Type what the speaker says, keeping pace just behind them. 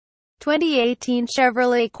2018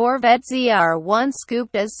 Chevrolet Corvette ZR1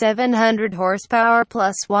 scooped as 700 horsepower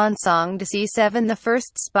plus Swansong to C7. The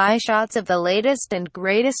first spy shots of the latest and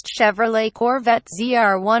greatest Chevrolet Corvette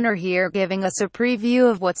ZR1 are here, giving us a preview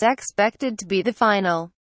of what's expected to be the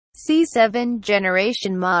final C7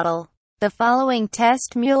 generation model. The following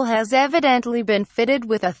test mule has evidently been fitted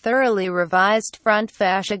with a thoroughly revised front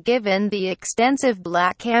fascia, given the extensive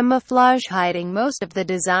black camouflage hiding most of the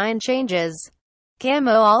design changes.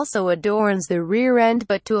 Camo also adorns the rear end,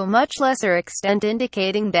 but to a much lesser extent,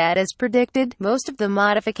 indicating that, as predicted, most of the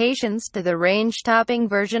modifications to the range-topping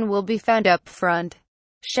version will be found up front.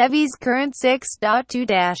 Chevy's current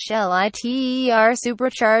 6.2-liter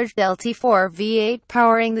supercharged LT4 V8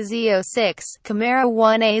 powering the Z06, Camaro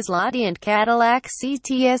 1A's Lottie, and Cadillac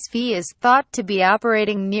CTS-V is thought to be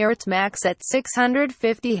operating near its max at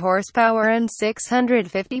 650 horsepower and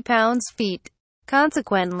 650 pounds-feet.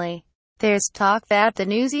 Consequently, there's talk that the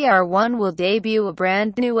new ZR1 will debut a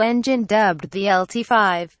brand new engine dubbed the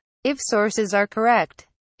LT5. If sources are correct,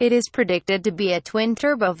 it is predicted to be a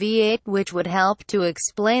twin-turbo V8, which would help to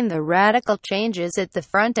explain the radical changes at the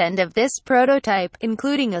front end of this prototype,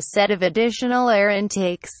 including a set of additional air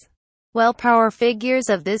intakes. While power figures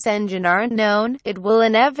of this engine aren't known, it will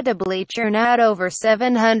inevitably churn out over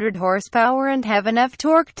 700 horsepower and have enough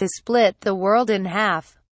torque to split the world in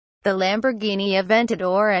half. The Lamborghini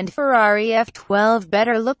Aventador and Ferrari F12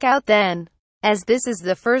 better look out then. As this is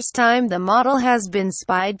the first time the model has been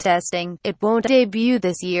speed testing, it won't debut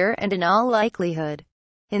this year and in all likelihood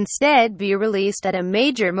instead be released at a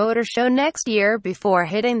major motor show next year before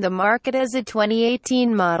hitting the market as a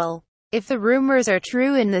 2018 model. If the rumors are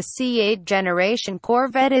true and the C8 generation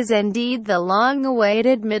Corvette is indeed the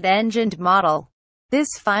long-awaited mid-engined model, this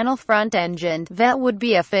final front-engined vet would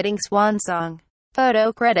be a fitting swan song.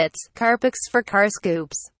 Photo credits, Carpix for Car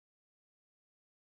Scoops.